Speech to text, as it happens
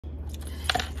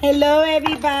Hello,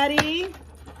 everybody.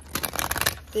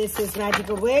 This is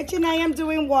Magical Witch, and I am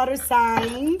doing water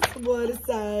signs.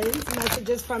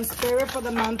 Messages from Spirit for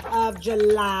the month of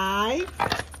July.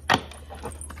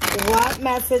 What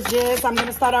messages? I'm going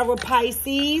to start out with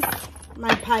Pisces.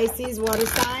 My Pisces water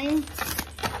sign.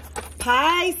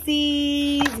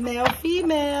 Pisces, male,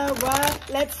 female. What?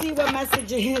 Let's see what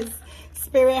messages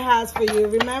Spirit has for you.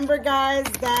 Remember, guys,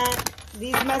 that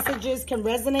these messages can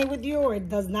resonate with you or it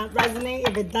does not resonate.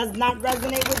 If it does not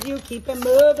resonate with you, keep it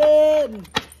moving.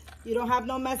 You don't have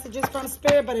no messages from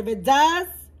Spirit, but if it does,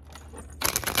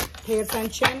 pay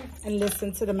attention and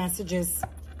listen to the messages.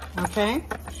 Okay?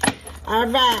 All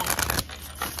right.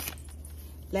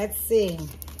 Let's see.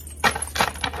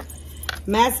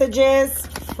 Messages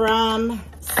from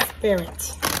Spirit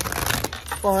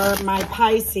for my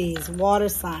Pisces water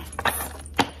sign.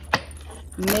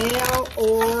 Male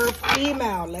or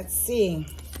female? Let's see.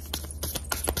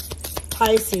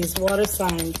 Pisces water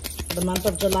sign for the month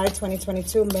of July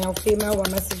 2022. Male, female. What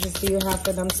messages do you have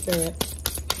for them, Spirit?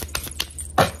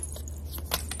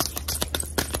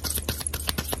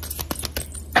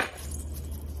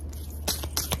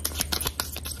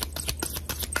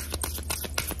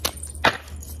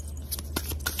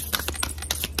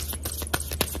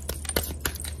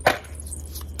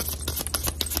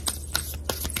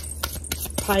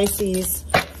 Pisces,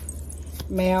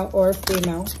 male or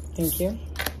female, thank you.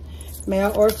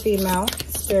 Male or female,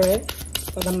 Spirit,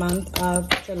 for the month of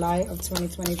July of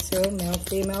 2022. Male,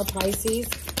 female, Pisces.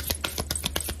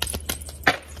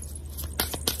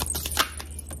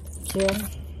 Thank you.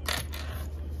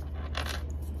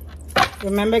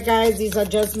 Remember, guys, these are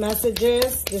just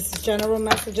messages. This is general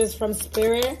messages from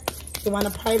Spirit. If you want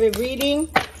a private reading,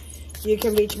 you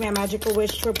can reach me at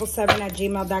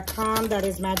magicalwitch777@gmail.com. That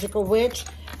is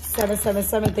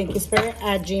magicalwitch777, thank you, Spirit,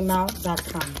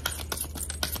 @gmail.com.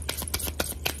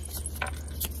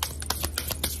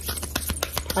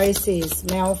 Pisces,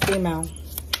 male, female.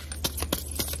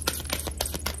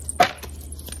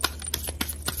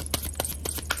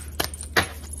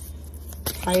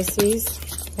 Pisces,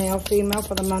 male, female,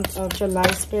 for the month of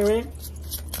July, Spirit,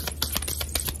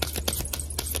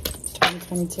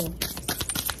 2022.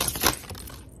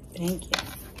 Thank you.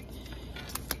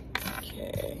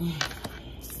 Okay.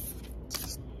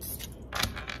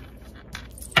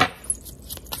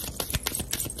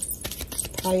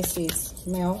 Pisces,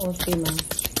 male or female,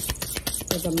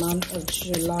 for the month of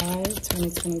July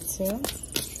 2022.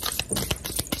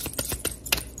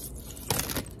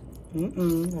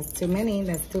 That's too many.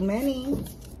 That's too many.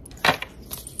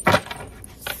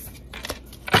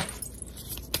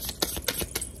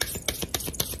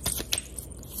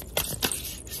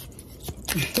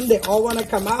 They all want to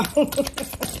come out. There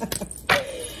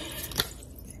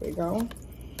we go.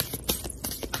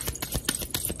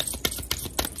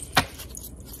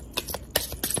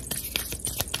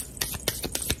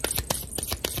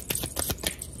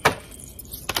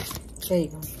 There you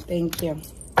go. Thank you.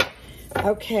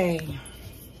 Okay.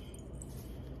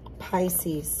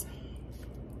 Pisces.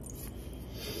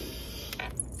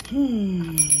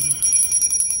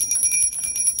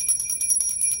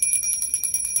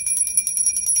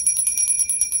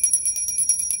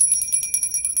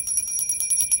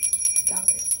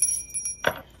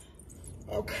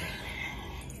 Okay.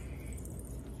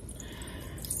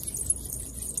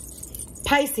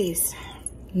 Pisces,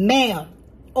 male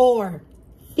or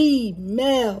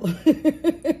female.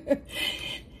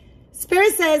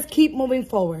 Spirit says keep moving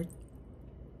forward.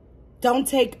 Don't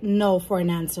take no for an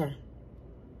answer.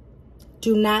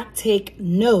 Do not take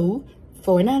no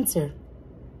for an answer.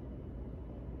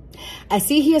 I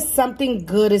see here something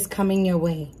good is coming your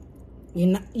way.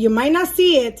 You might not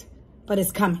see it, but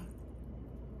it's coming.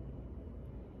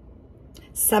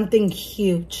 Something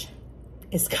huge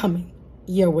is coming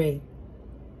your way.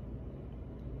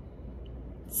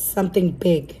 Something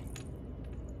big.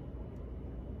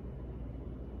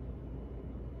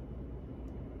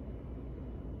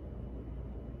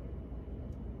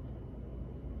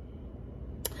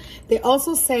 They're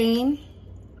also saying,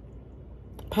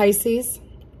 Pisces,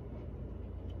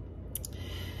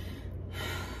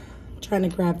 I'm trying to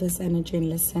grab this energy and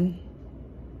listen.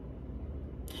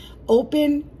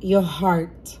 Open your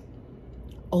heart.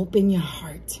 Open your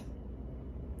heart.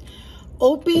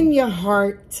 Open your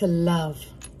heart to love.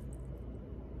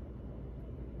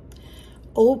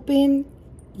 Open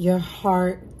your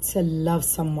heart to love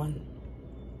someone.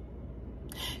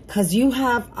 Because you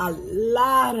have a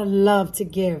lot of love to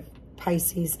give,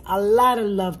 Pisces. A lot of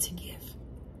love to give.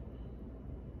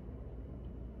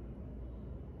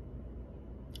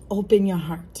 Open your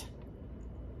heart.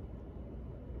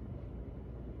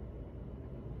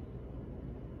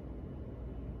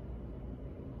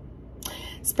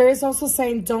 Spirit's also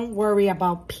saying don't worry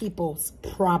about people's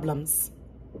problems.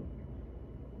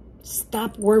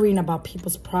 Stop worrying about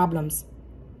people's problems.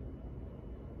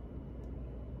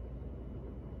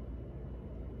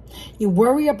 You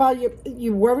worry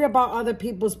about other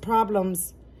people's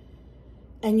problems,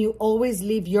 and you always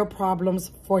leave your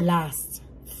problems for last.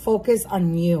 Focus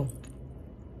on you.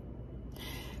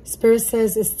 Spirit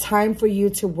says it's time for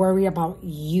you to worry about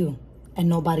you and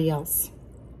nobody else.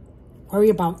 Worry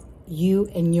about you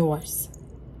and yours.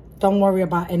 Don't worry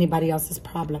about anybody else's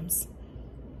problems.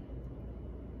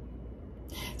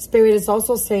 Spirit is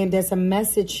also saying there's a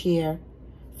message here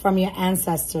from your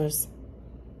ancestors.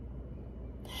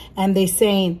 And they're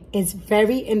saying it's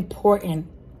very important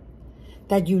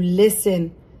that you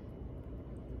listen.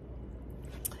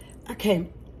 Okay.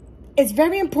 It's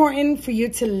very important for you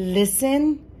to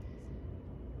listen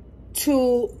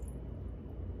to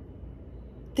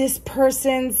this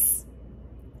person's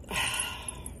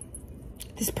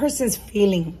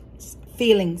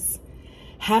feelings.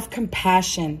 Have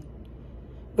compassion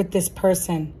with this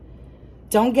person.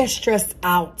 Don't get stressed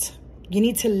out. You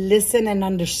need to listen and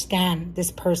understand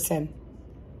this person.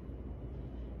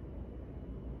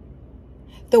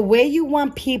 The way you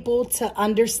want people to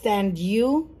understand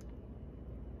you,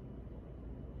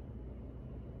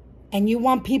 and you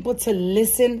want people to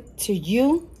listen to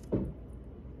you,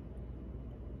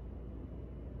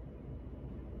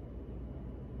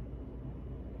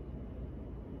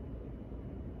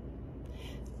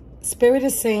 Spirit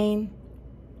is saying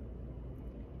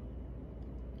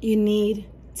you need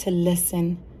to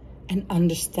listen and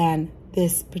understand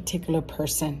this particular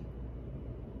person.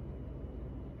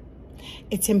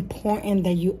 It's important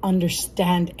that you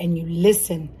understand and you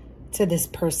listen to this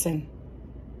person.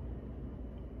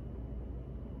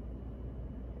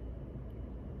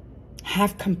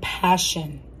 Have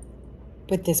compassion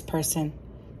with this person.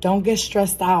 Don't get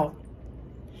stressed out.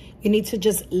 You need to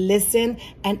just listen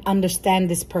and understand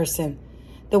this person.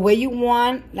 The way you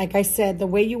want, like I said, the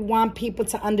way you want people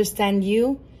to understand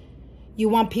you, you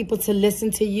want people to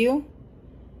listen to you,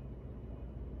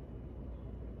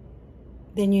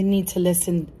 then you need to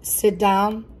listen. Sit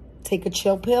down, take a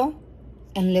chill pill,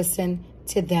 and listen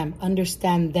to them.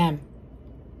 Understand them.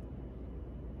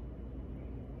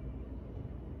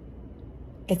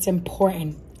 It's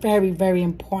important, very, very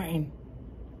important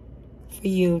for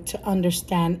you to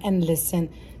understand and listen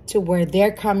to where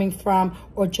they're coming from,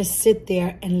 or just sit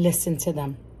there and listen to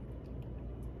them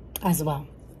as well.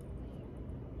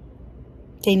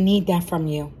 They need that from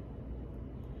you.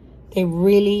 They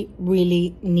really,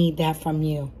 really need that from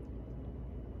you.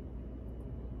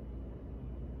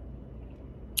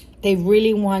 They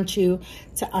really want you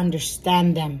to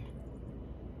understand them.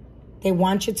 They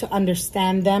want you to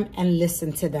understand them and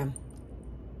listen to them.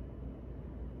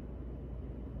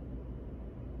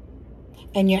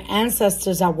 And your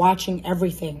ancestors are watching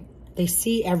everything. They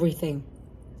see everything.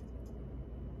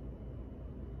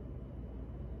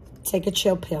 Take a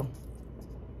chill pill.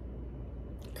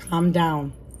 Calm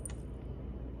down.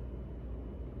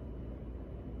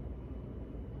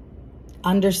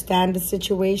 Understand the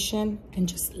situation and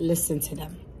just listen to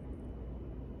them.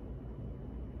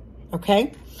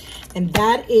 Okay? And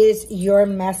that is your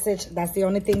message. That's the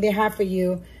only thing they have for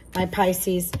you, my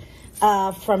Pisces.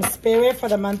 From Spirit for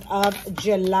the month of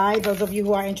July. Those of you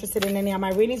who are interested in any of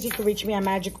my readings, you can reach me at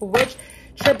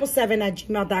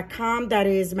magicalwitch777@gmail.com. That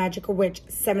is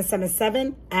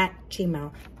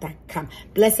magicalwitch777@gmail.com.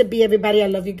 Blessed be everybody. I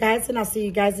love you guys, and I'll see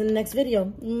you guys in the next video.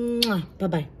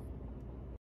 Bye-bye.